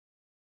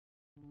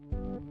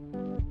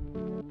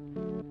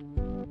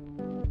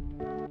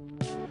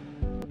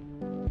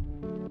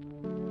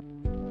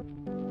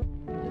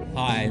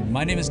Hi,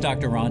 my name is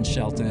Dr. Ron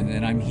Shelton,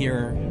 and I'm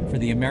here for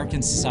the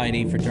American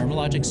Society for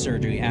Dermatologic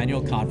Surgery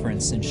annual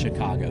conference in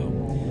Chicago.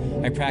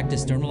 I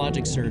practice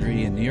dermatologic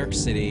surgery in New York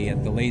City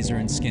at the Laser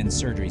and Skin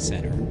Surgery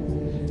Center.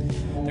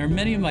 There are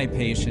many of my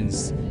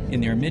patients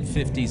in their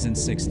mid-50s and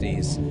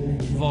 60s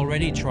who've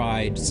already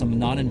tried some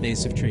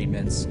non-invasive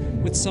treatments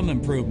with some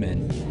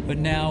improvement, but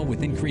now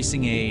with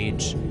increasing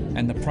age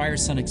and the prior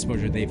sun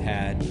exposure they've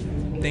had,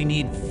 they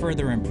need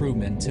further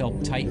improvement to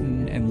help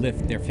tighten and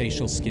lift their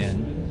facial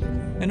skin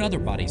and other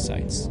body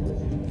sites.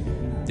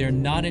 They're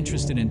not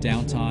interested in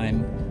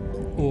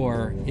downtime,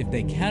 or if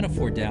they can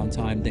afford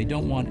downtime, they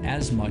don't want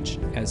as much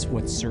as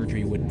what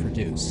surgery would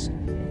produce.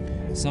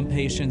 Some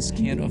patients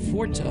can't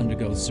afford to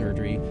undergo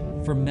surgery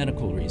for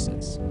medical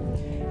reasons.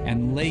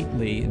 And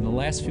lately, in the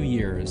last few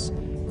years,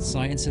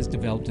 science has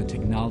developed a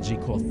technology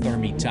called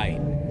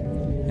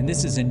ThermiTight. And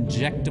this is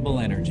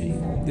injectable energy.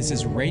 This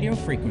is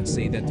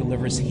radiofrequency that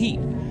delivers heat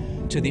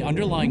to the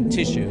underlying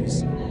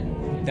tissues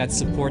that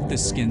support the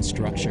skin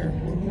structure.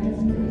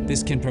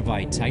 This can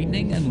provide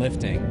tightening and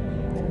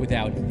lifting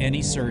without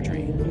any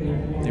surgery.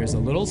 There's a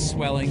little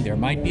swelling, there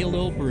might be a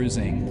little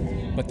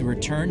bruising, but the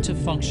return to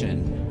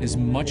function is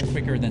much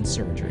quicker than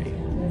surgery.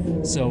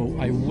 So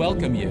I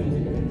welcome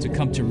you to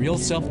come to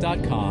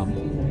RealSelf.com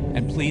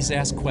and please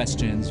ask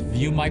questions,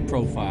 view my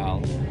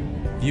profile,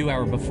 view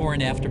our before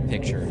and after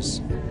pictures,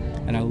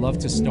 and I love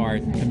to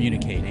start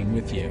communicating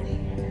with you.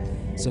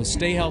 So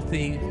stay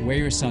healthy, wear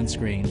your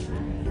sunscreen,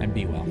 and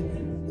be well.